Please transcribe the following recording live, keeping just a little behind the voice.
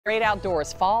Great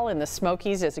outdoors. Fall in the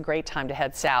Smokies is a great time to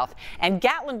head south. And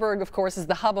Gatlinburg, of course, is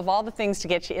the hub of all the things to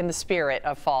get you in the spirit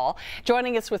of fall.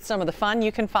 Joining us with some of the fun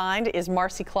you can find is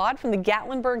Marci Claude from the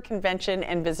Gatlinburg Convention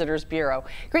and Visitors Bureau.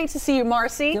 Great to see you,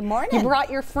 Marci. Good morning. You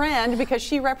brought your friend because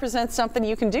she represents something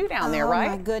you can do down there, right?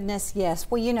 Oh, my goodness,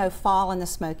 yes. Well, you know, fall in the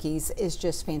Smokies is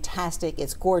just fantastic.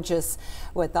 It's gorgeous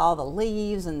with all the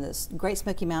leaves and the Great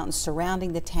Smoky Mountains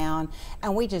surrounding the town,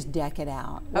 and we just deck it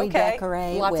out. Okay. We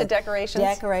decorate. Lots of decorations.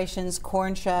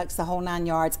 Corn shucks, the whole 9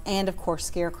 yards, and of course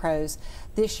scarecrows.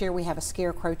 This year we have a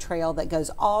scarecrow trail that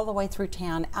goes all the way through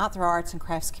town, out through our arts and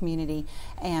crafts community,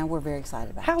 and we're very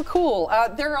excited about it. How cool.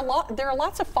 There are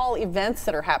lots of fall events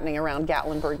that are happening around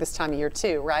Gatlinburg this time of year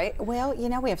too, right? Well, you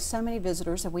know, we have so many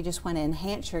visitors and we just want to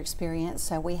enhance your experience.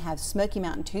 So we have Smoky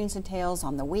Mountain Tunes and Tales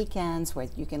on the weekends where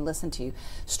you can listen to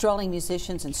strolling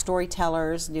musicians and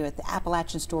storytellers do the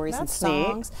Appalachian stories and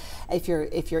songs. Neat.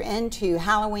 If you're into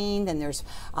Halloween, then there's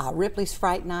Ripley's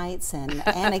Fright Nights and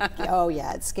oh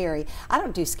yeah, it's scary. I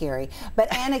don't do scary,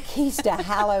 but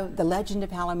Anakista the Legend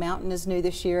of Hallow Mountain is new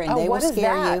this year, and they will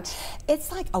scare you.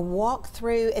 It's like a walk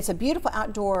through. It's a beautiful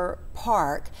outdoor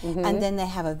park, and then they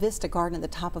have a vista garden at the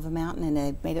top of a mountain, and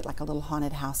they made it like a little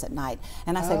haunted house at night.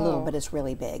 And I say little, but it's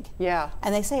really big. Yeah.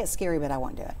 And they say it's scary, but I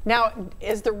won't do it. Now,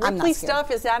 is the Ripley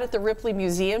stuff, is that at the Ripley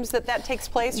museums that takes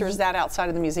place, or is that outside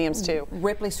of the museums too?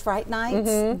 Ripley's Fright Nights,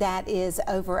 that is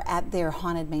over at their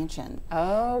haunted mansion.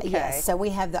 Okay. Yes, so we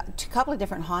have a couple of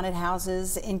different haunted houses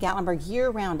in Gatlinburg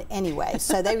year-round anyway,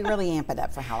 so they really amp it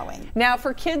up for Halloween. Now,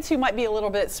 for kids who might be a little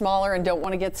bit smaller and don't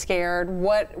want to get scared,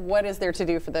 what is there to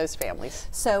do for those families?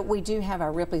 So we do have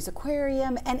our Ripley's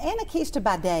Aquarium, and Anakista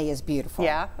by day is beautiful.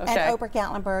 Yeah, okay. And Ober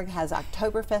Gatlinburg has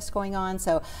Oktoberfest going on,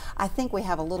 so I think we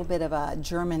have a little bit of a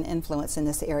German influence in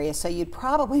this area, so you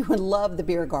probably would love the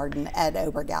beer garden at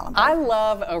Ober Gatlinburg. I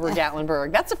love Ober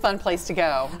Gatlinburg. That's a fun place to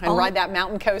go and ride that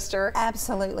mountain coaster.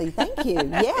 Absolutely, thank you.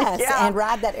 Yes, yeah. And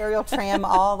ride that aerial tram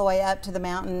all the way up to the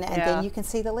mountain, and then you can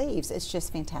see the leaves. It's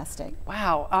just fantastic.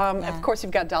 Wow. Of course,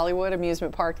 you've got Dollywood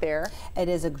Amusement Park there. It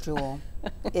is a jewel.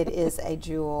 It is a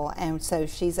jewel, and so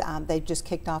they've just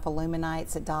kicked off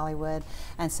Illuminates at Dollywood,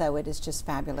 and so it is just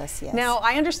fabulous. Yes. Now,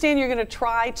 I understand you're going to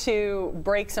try to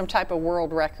break some type of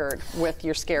world record with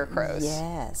your scarecrows.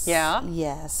 Yes. Yeah.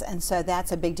 Yes, and so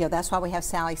that's a big deal. That's why we have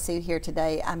Sally Sue here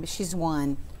today. She's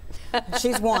won.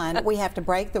 She's won. We have to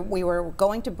break we're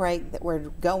going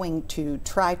to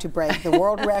try to break the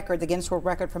world record, the Guinness World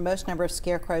Record for most number of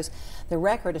scarecrows. The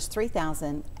record is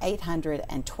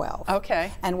 3,812.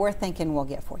 Okay. And we're thinking we'll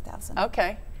get 4,000.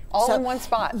 Okay. All in one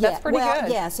spot. That's pretty good.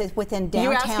 Yes, it's within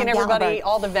downtown. You asking everybody,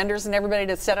 all the vendors and everybody,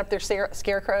 to set up their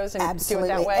scarecrows and do it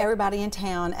that way? Everybody in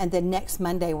town, and then next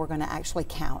Monday we're going to actually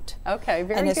count. Okay, very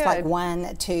good. And it's like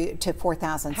 1 to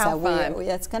 4,000. How fun.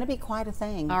 It's going to be quite a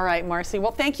thing. All right, Marci.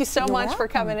 Well, thank you so much for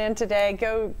coming in today.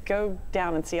 Go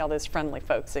down and see all those friendly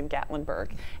folks in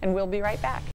Gatlinburg, and we'll be right back.